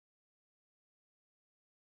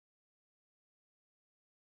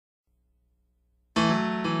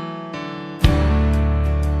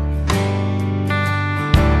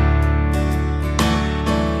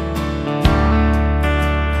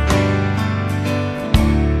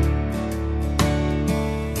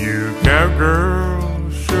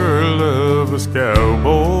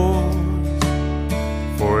cowboys,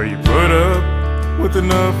 for you put up with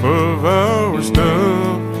enough of our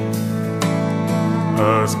stuff.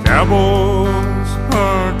 Us cowboys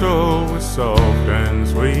aren't always soft and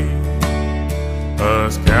sweet.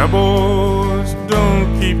 Us cowboys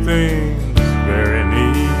don't keep things very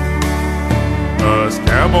neat. Us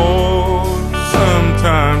cowboys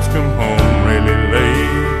sometimes come home really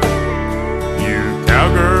late. You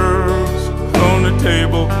cowgirls on the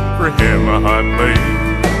table for him a hot plate.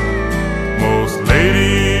 Most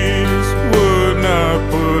ladies would not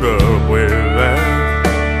put up with that.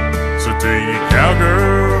 So to you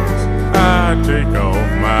cowgirls, I take off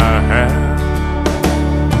my hat.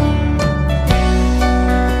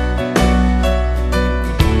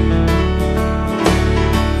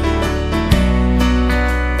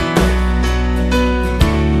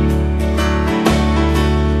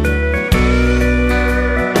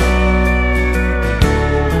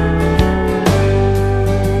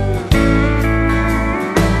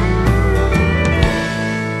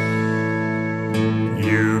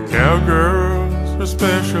 You cowgirls are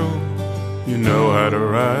special, you know how to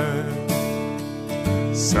ride.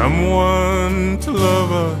 Someone to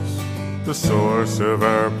love us, the source of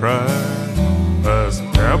our pride. Us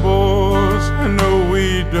cowboys, I know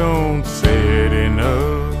we don't say it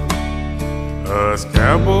enough. Us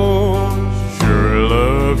cowboys sure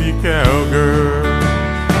love you cowgirls.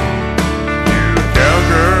 You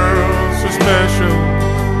cowgirls are special,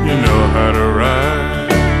 you know how to ride.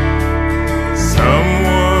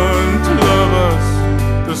 Someone to love us,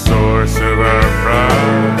 the source of our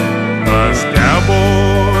pride. Us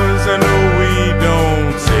cowboys, I know we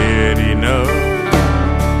don't say it enough.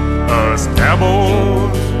 Us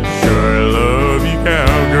cowboys sure love you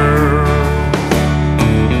cowgirls.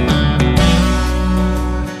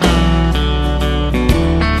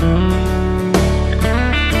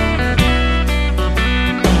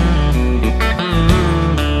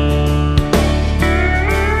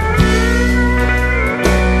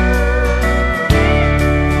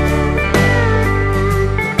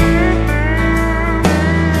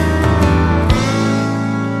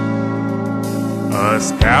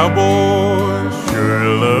 Us cowboys sure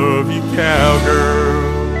love you cowgirls.